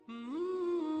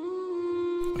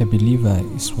A believer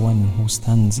is one who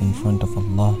stands in front of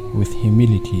Allah with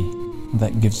humility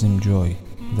that gives him joy.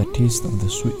 The taste of the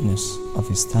sweetness of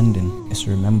his standing is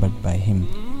remembered by him,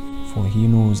 for he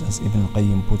knows, as Ibn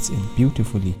Qayyim puts it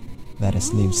beautifully, that a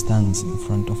slave stands in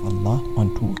front of Allah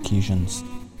on two occasions.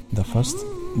 The first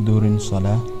during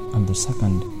Salah, and the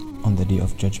second on the Day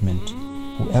of Judgment.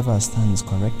 Whoever stands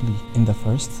correctly in the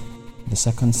first, the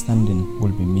second standing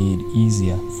will be made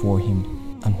easier for him,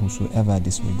 and whosoever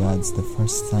disregards the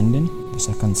first standing, the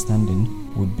second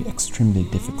standing would be extremely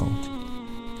difficult.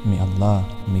 May Allah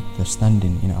make the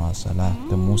standing in our Salah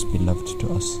the most beloved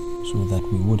to us, so that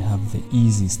we would have the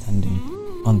easy standing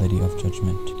on the Day of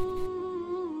Judgment.